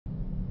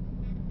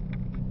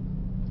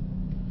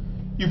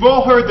You've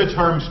all heard the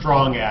term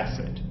strong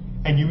acid,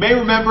 and you may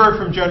remember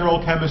from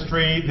general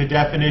chemistry the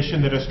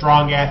definition that a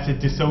strong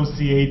acid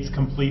dissociates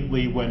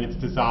completely when it's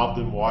dissolved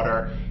in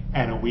water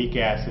and a weak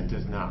acid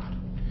does not.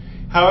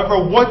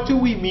 However, what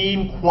do we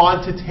mean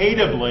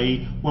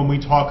quantitatively when we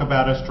talk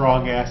about a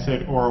strong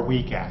acid or a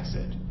weak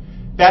acid?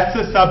 That's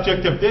the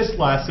subject of this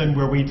lesson,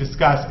 where we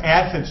discuss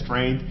acid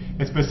strength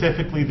and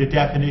specifically the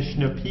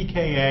definition of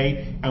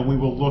pKa, and we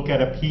will look at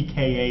a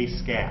pKa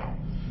scale.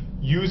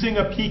 Using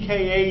a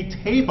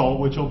pKa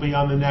table, which will be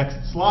on the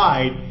next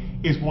slide,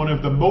 is one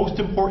of the most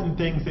important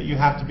things that you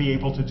have to be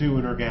able to do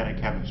in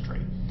organic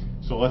chemistry.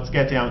 So let's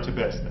get down to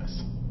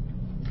business.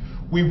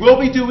 We will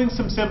be doing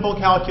some simple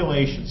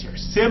calculations here,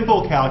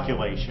 simple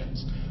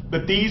calculations,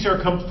 but these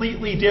are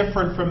completely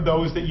different from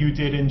those that you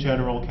did in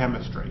general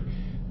chemistry.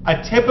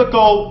 A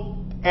typical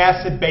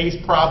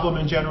acid-base problem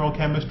in general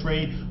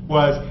chemistry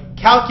was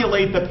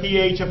calculate the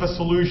pH of a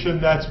solution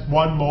that's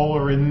 1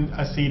 molar in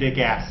acetic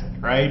acid,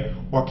 right?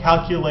 Or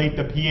calculate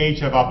the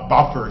pH of a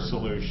buffer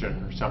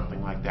solution or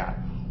something like that.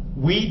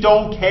 We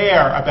don't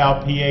care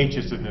about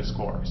pHs in this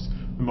course.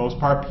 For the most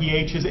part,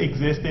 pHs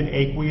exist in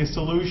aqueous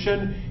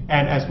solution,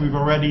 and as we've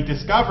already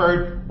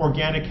discovered,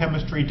 organic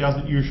chemistry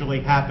doesn't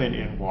usually happen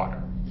in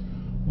water.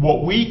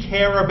 What we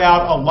care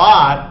about a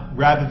lot,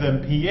 rather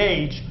than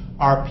pH,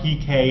 are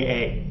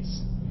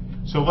pKa's.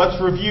 So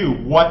let's review,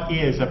 what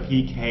is a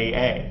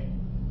pKa?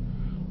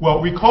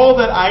 Well, recall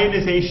that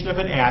ionization of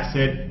an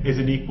acid is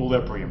an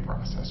equilibrium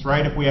process,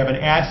 right? If we have an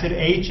acid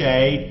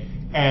HA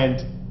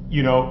and,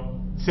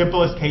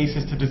 simplest case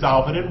is to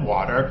dissolve it in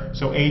water,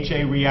 so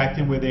HA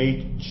reacting with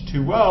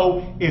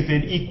H2O is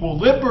in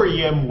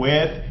equilibrium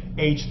with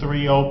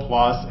H3O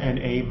plus and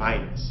A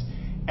minus.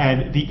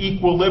 And the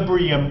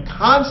equilibrium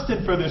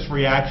constant for this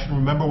reaction,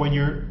 remember when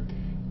you're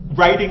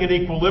writing an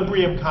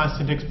equilibrium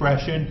constant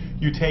expression,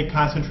 you take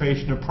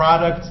concentration of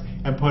products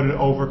and put it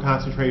over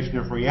concentration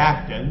of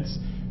reactants.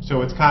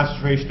 So it's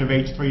concentration of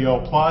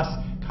H3O plus,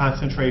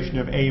 concentration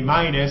of A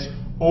minus,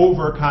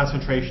 over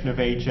concentration of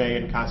HA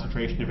and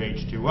concentration of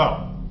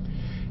H2O.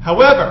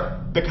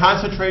 However, the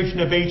concentration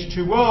of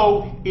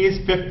H2O is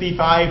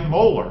 55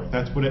 molar.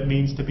 That's what it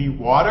means to be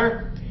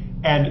water.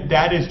 And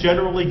that is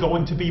generally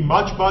going to be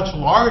much, much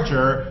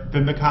larger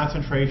than the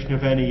concentration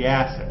of any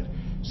acid.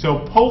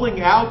 So pulling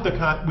out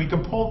we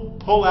can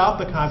pull out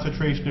the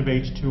concentration of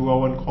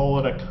H2O and call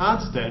it a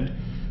constant.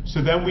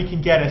 So then we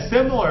can get a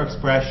similar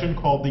expression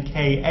called the Ka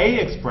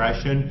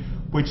expression,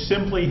 which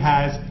simply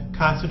has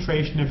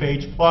concentration of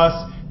H plus,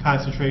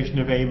 concentration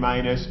of A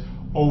minus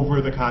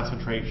over the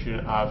concentration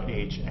of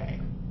HA.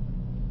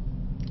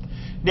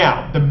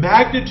 Now, the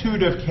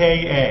magnitude of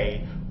Ka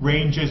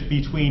ranges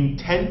between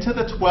 10 to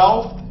the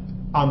 12th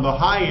on the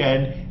high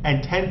end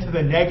and 10 to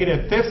the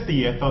negative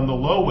 50th on the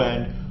low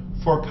end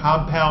for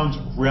compounds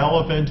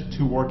relevant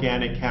to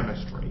organic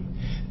chemistry.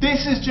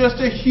 This is just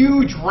a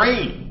huge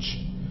range.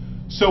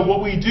 So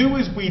what we do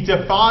is we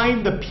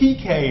define the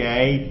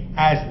pKa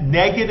as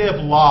negative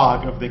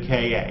log of the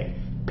Ka.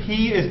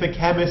 P is the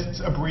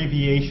chemist's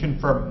abbreviation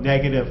for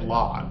negative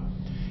log.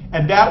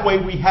 And that way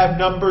we have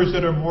numbers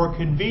that are more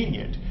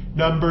convenient,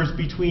 numbers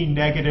between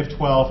negative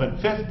 12 and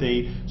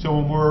 50. So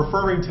when we're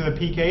referring to the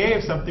pKa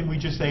of something, we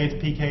just say its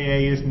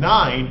pKa is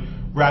 9,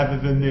 rather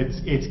than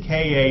its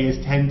Ka is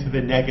 10 to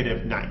the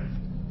negative 9th.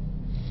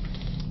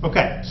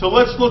 Okay, so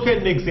let's look at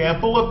an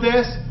example of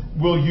this.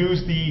 We'll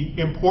use the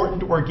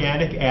important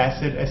organic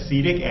acid,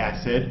 acetic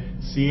acid,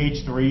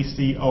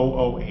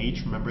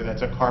 CH3COOH. Remember,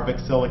 that's a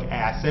carboxylic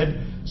acid,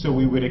 so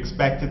we would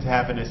expect it to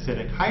have an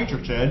acidic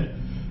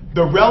hydrogen.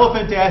 The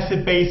relevant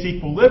acid-base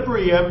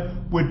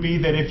equilibrium would be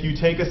that if you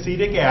take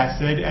acetic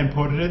acid and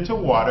put it into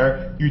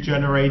water, you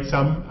generate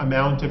some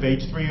amount of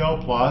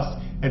H3O plus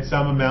and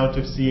some amount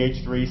of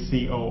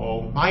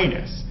CH3COO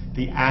minus,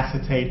 the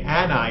acetate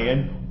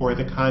anion or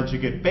the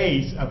conjugate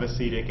base of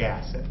acetic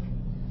acid.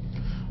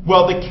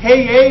 Well, the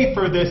Ka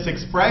for this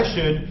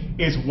expression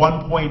is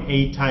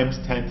 1.8 times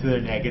 10 to the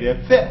negative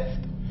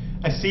 5th.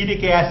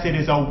 Acetic acid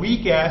is a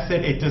weak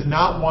acid. It does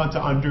not want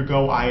to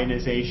undergo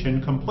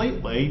ionization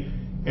completely.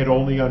 It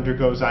only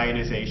undergoes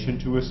ionization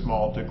to a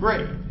small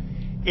degree.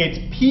 Its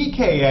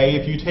pKa,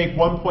 if you take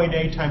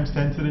 1.8 times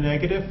 10 to the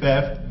negative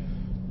 5th,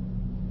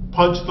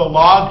 punch the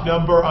log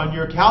number on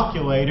your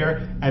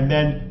calculator, and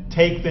then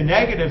take the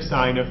negative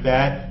sign of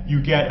that, you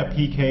get a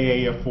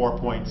pKa of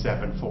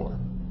 4.74.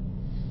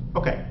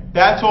 Okay,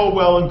 that's all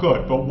well and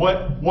good, but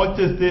what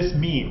does this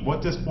mean?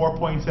 What does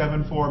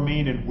 4.74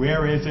 mean, and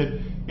where is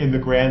it in the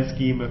grand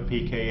scheme of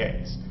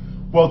pKa's?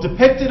 Well,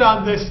 depicted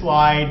on this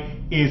slide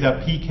is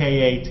a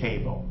pKa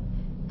table.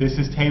 This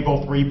is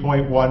table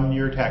 3.1 in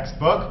your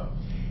textbook,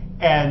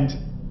 and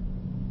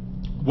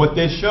what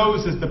this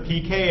shows is the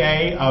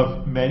pKa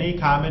of many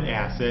common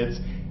acids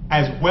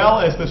as well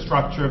as the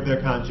structure of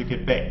their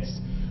conjugate base.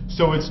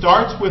 So it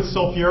starts with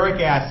sulfuric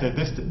acid.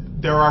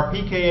 There are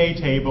pKa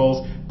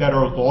tables that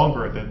are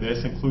longer than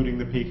this, including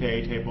the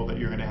pKa table that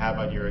you're going to have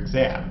on your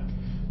exam.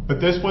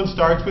 But this one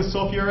starts with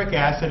sulfuric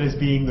acid as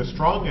being the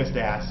strongest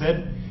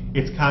acid.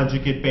 Its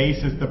conjugate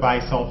base is the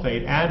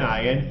bisulfate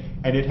anion,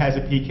 and it has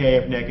a pK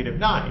of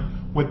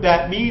 -9. What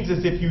that means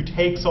is if you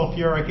take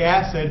sulfuric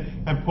acid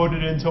and put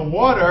it into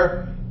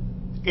water,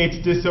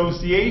 its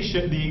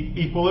dissociation, the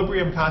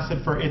equilibrium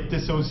constant for its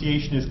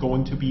dissociation is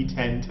going to be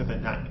 10 to the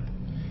 9th.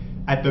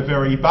 At the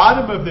very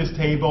bottom of this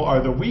table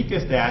are the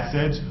weakest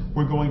acids.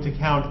 We're going to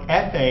count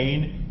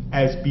ethane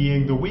as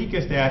being the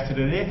weakest acid,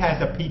 and it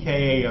has a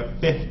pKa of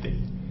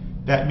 50.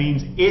 That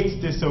means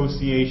its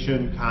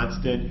dissociation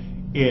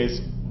constant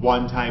is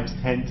 1 times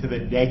 10 to the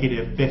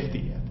negative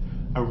 50th.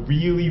 A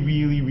really,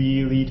 really,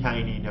 really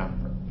tiny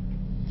number.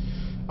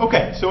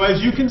 Okay, so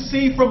as you can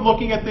see from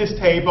looking at this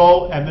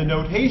table and the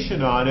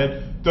notation on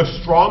it, the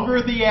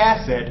stronger the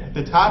acid at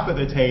the top of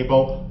the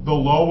table, the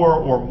lower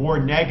or more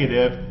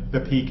negative the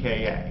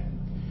pKa.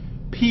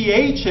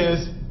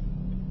 pHs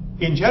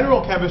in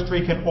general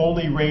chemistry can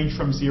only range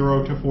from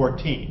 0 to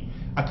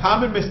 14. A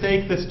common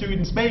mistake that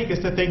students make is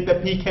to think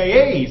that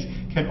pKa's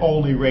can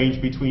only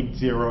range between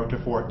 0 to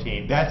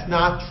 14. That's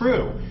not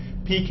true.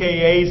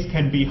 pKa's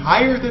can be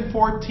higher than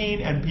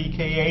 14, and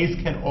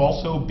pKa's can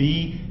also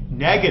be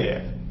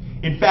negative.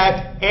 In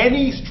fact,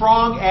 any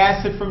strong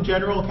acid from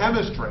general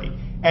chemistry,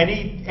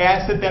 any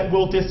acid that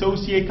will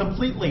dissociate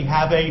completely,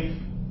 have a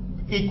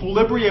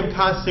equilibrium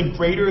constant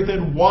greater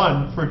than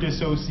 1 for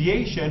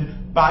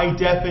dissociation, by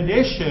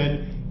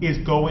definition is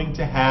going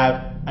to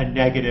have a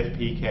negative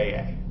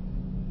pKa.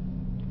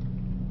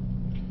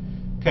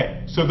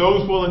 Okay, so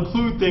those will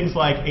include things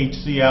like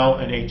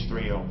HCl and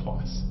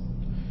H3O+.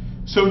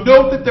 So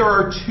note that there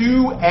are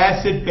 2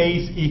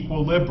 acid-base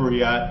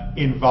equilibria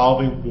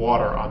involving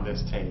water on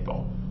this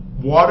table.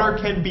 Water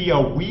can be a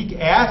weak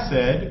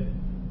acid.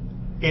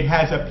 It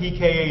has a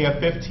pKa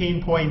of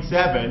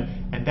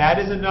 15.7, and that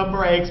is a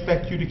number I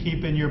expect you to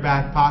keep in your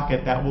back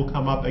pocket. That will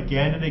come up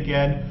again and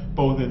again,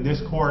 both in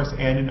this course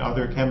and in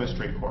other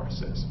chemistry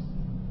courses.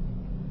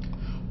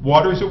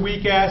 Water is a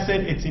weak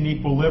acid. It's in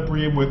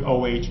equilibrium with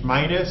OH-,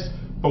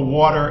 but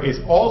water is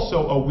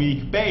also a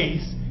weak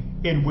base,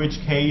 in which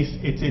case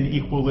it's in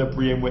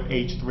equilibrium with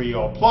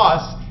H3O+,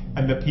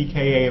 and the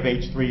pKa of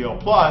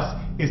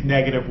H3O+ is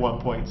negative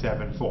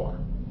 1.74.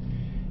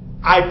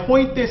 I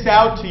point this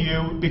out to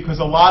you because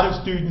a lot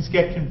of students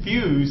get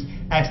confused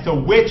as to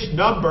which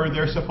number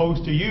they're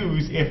supposed to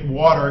use if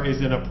water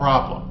is in a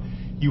problem.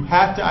 You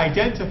have to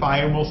identify,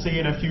 and we'll see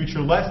in a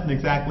future lesson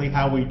exactly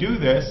how we do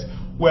this,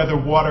 whether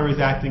water is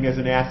acting as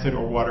an acid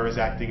or water is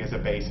acting as a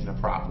base in a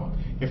problem.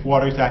 If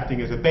water is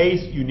acting as a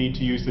base, you need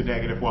to use the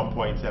negative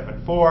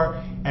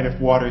 1.74, and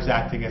if water is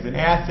acting as an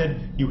acid,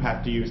 you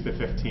have to use the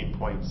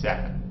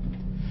 15.7.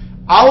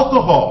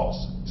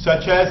 Alcohols,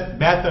 such as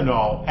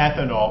methanol,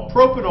 ethanol,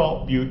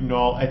 propanol,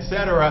 butanol,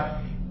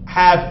 etc.,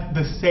 have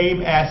the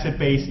same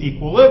acid-base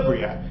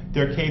equilibria.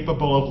 They're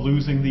capable of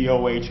losing the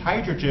OH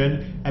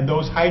hydrogen, and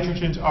those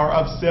hydrogens are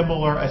of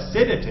similar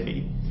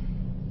acidity.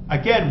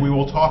 Again, we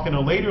will talk in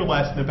a later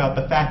lesson about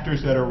the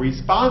factors that are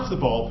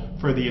responsible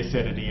for the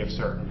acidity of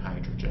certain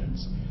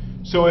hydrogens.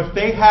 So if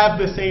they have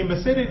the same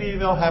acidity,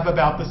 they'll have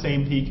about the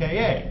same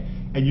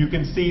pKa. And you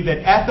can see that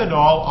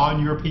ethanol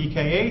on your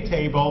pKa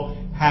table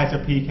has a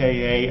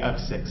pKa of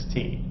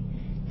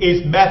 16.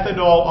 Is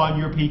methanol on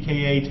your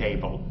pKa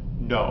table?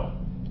 No.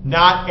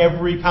 Not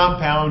every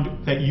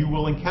compound that you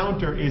will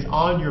encounter is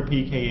on your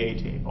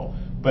pKa table.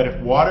 But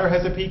if water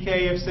has a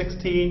pKa of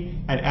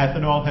 16 and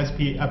ethanol has a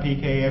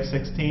pKa of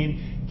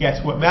 16,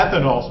 guess what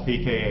methanol's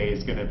pKa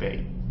is going to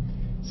be?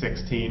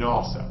 16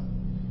 also.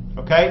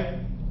 Okay?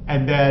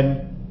 And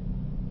then,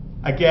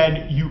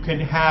 again, you can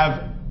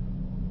have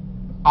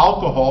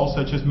alcohols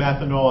such as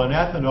methanol and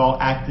ethanol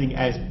acting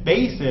as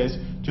bases,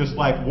 just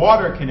like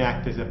water can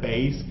act as a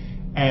base,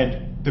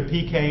 and the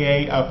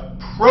pKa of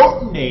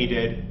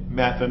protonated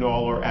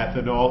methanol or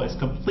ethanol is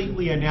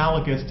completely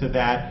analogous to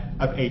that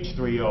of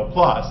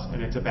H3O+,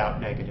 and it's about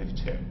negative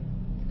 2.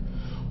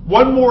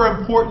 One more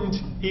important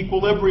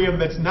equilibrium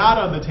that's not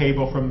on the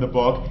table from the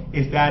book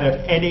is that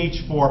of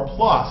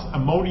NH4+,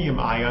 ammonium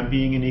ion,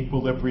 being in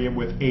equilibrium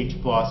with H+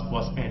 plus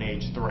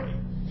NH3.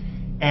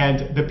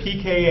 And the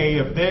pKa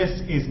of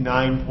this is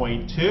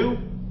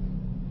 9.2.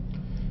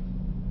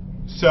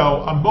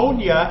 So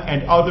ammonia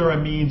and other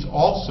amines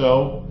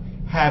also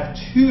have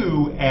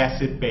 2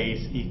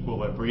 acid-base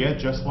equilibria,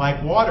 just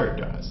like water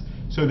does.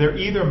 So they're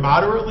either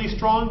moderately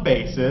strong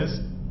bases,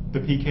 the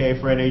pKa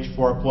for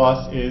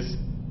NH4+ is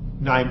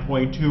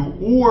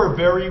 9.2, or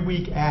very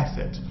weak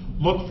acids.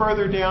 Look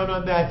further down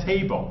on that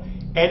table.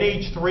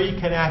 NH3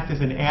 can act as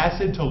an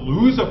acid to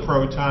lose a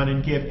proton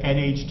and give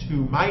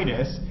NH2-.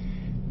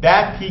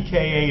 That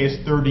pKa is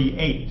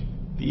 38.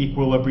 The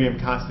equilibrium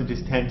constant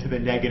is 10 to the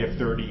negative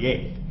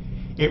 38.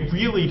 It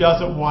really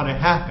doesn't want to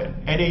happen.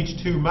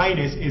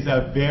 NH2- is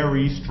a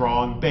very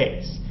strong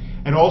base.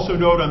 And also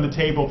note on the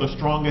table the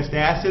strongest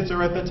acids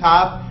are at the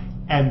top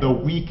and the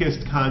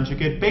weakest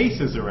conjugate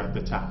bases are at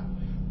the top.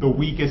 The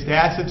weakest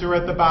acids are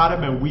at the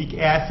bottom, and weak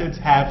acids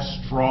have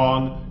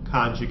strong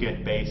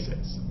conjugate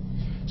bases.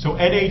 So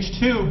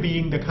NH2,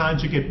 being the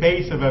conjugate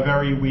base of a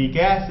very weak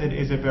acid,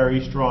 is a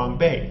very strong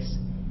base.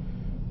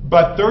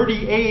 But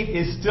 38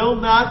 is still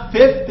not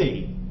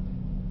 50.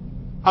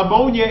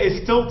 ammonia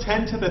is still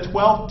 10 to the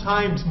 12th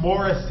times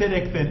more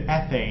acidic than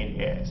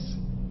ethane is.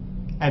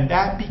 And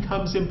that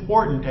becomes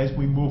important as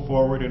we move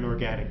forward in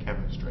organic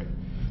chemistry.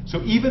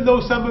 So even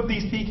though some of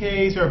these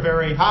pKa's are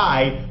very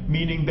high,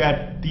 meaning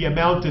that the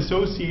amount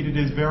dissociated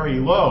is very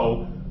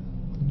low,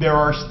 there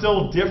are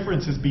still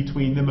differences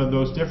between them, and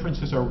those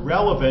differences are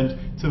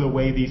relevant to the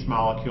way these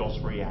molecules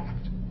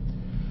react.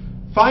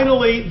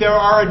 Finally, there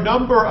are a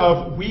number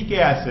of weak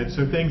acids,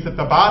 so things at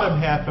the bottom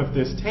half of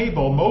this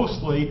table,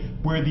 mostly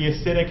where the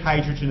acidic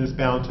hydrogen is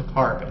bound to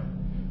carbon.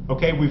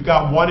 Okay, we've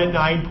got 1 at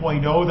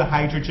 9.0, the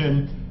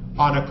hydrogen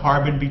on a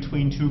carbon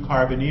between two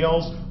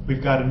carbonyls.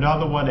 We've got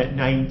another one at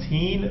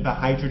 19, the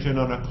hydrogen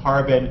on a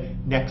carbon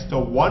next to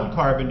one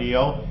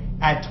carbonyl.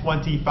 At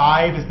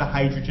 25 is the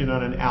hydrogen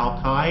on an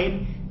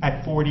alkyne.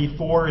 At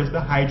 44 is the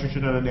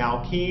hydrogen on an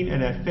alkene.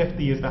 And at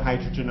 50 is the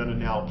hydrogen on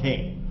an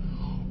alkane.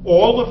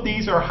 All of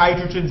these are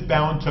hydrogens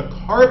bound to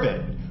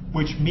carbon,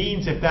 which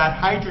means if that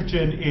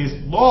hydrogen is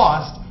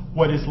lost,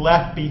 what is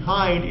left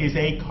behind is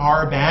a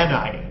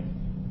carbanion,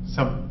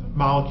 some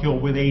molecule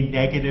with a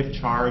negative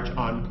charge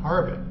on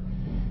carbon.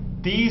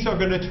 These are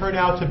going to turn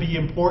out to be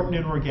important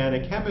in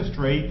organic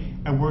chemistry,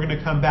 and we're going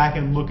to come back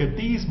and look at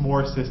these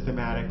more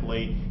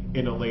systematically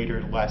in a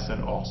later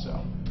lesson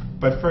also.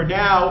 But for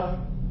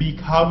now,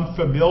 become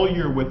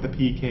familiar with the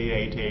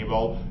pKa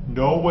table,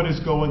 know what is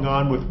going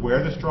on with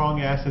where the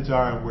strong acids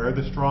are and where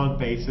the strong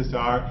bases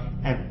are,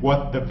 and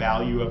what the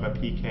value of a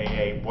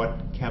pKa, what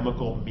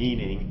chemical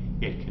meaning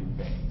it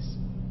conveys.